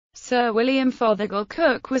Sir William Fothergill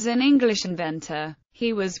Cooke was an English inventor.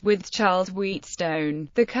 He was, with Charles Wheatstone,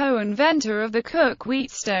 the co-inventor of the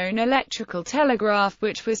Cooke-Wheatstone electrical telegraph,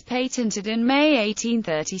 which was patented in May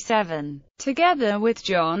 1837. Together with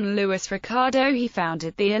John Lewis Ricardo, he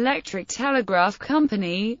founded the Electric Telegraph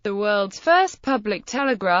Company, the world's first public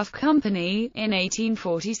telegraph company, in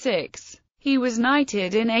 1846. He was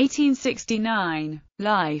knighted in 1869.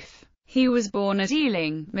 Life. He was born at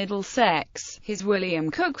Ealing, Middlesex. His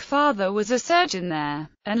William Cooke father was a surgeon there,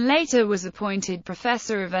 and later was appointed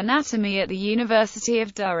professor of anatomy at the University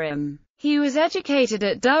of Durham. He was educated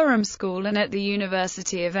at Durham School and at the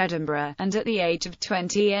University of Edinburgh, and at the age of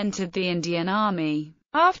 20 entered the Indian Army.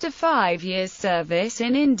 After 5 years' service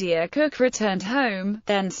in India, Cooke returned home,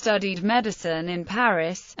 then studied medicine in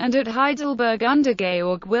Paris, and at Heidelberg under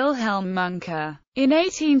Georg Wilhelm Muncke. In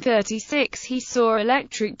 1836 he saw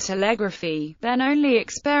electric telegraphy, then only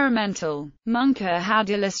experimental. Muncke had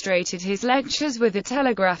illustrated his lectures with a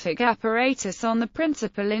telegraphic apparatus on the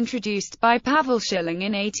principle introduced by Pavel Schilling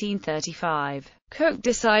in 1835. Cooke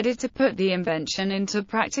decided to put the invention into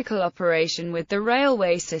practical operation with the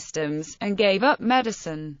railway systems, and gave up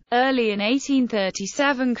medicine. Early in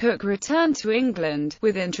 1837 Cooke returned to England,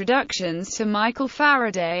 with introductions to Michael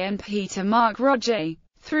Faraday and Peter Mark Roget.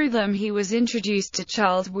 Through them he was introduced to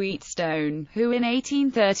Charles Wheatstone, who in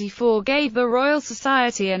 1834 gave the Royal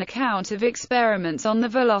Society an account of experiments on the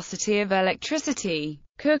velocity of electricity.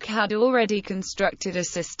 Cooke had already constructed a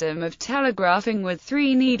system of telegraphing with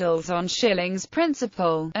 3 needles on Schilling's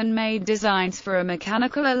principle, and made designs for a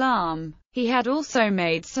mechanical alarm. He had also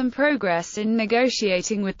made some progress in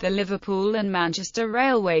negotiating with the Liverpool and Manchester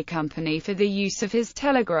Railway Company for the use of his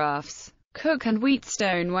telegraphs. Cooke and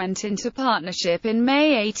Wheatstone went into partnership in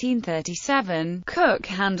May 1837. Cooke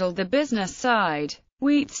handled the business side.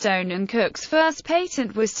 Wheatstone and Cooke's first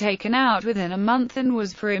patent was taken out within a month and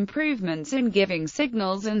was for improvements in giving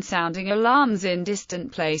signals and sounding alarms in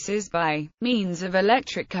distant places by means of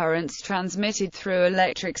electric currents transmitted through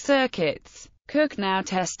electric circuits. Cooke now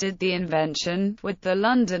tested the invention with the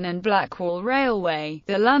London and Blackwall Railway,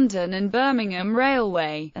 the London and Birmingham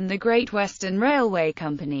Railway, and the Great Western Railway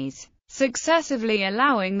companies, successively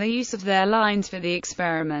allowing the use of their lines for the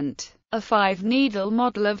experiment. A 5-needle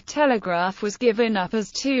model of telegraph was given up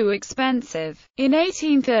as too expensive. In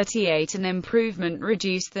 1838 an improvement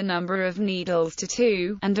reduced the number of needles to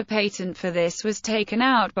 2, and a patent for this was taken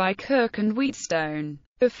out by Cooke and Wheatstone.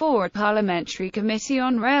 Before a parliamentary committee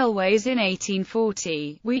on railways in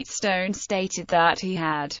 1840, Wheatstone stated that he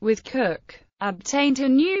had, with Cooke, obtained a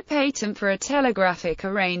new patent for a telegraphic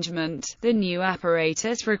arrangement. The new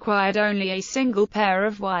apparatus required only a single pair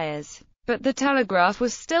of wires, but the telegraph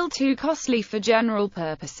was still too costly for general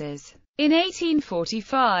purposes. In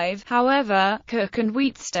 1845, however, Cooke and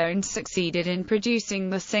Wheatstone succeeded in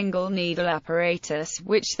producing the single-needle apparatus,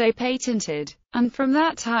 which they patented, and from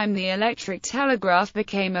that time the electric telegraph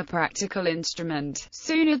became a practical instrument,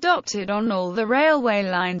 soon adopted on all the railway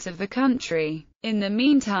lines of the country. In the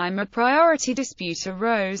meantime a priority dispute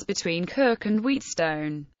arose between Cooke and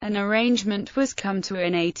Wheatstone. An arrangement was come to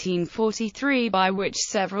in 1843 by which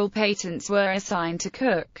several patents were assigned to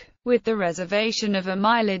Cooke, with the reservation of a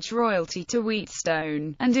mileage royalty to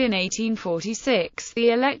Wheatstone, and in 1846 the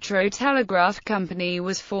Electro-Telegraph Company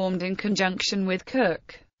was formed in conjunction with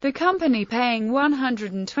Cooke, the company paying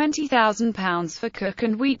 £120,000 for Cooke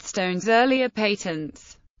and Wheatstone's earlier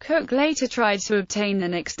patents. Cooke later tried to obtain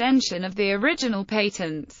an extension of the original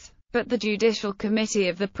patents, but the Judicial Committee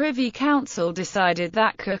of the Privy Council decided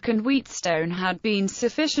that Cooke and Wheatstone had been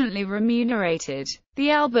sufficiently remunerated.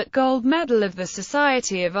 The Albert Gold Medal of the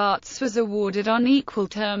Society of Arts was awarded on equal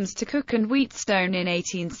terms to Cooke and Wheatstone in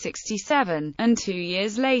 1867, and 2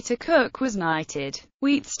 years later Cooke was knighted,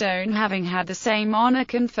 Wheatstone having had the same honour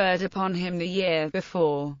conferred upon him the year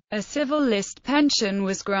before. A civil list pension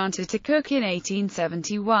was granted to Cooke in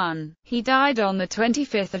 1871. He died on the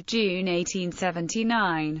 25th of June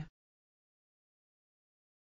 1879.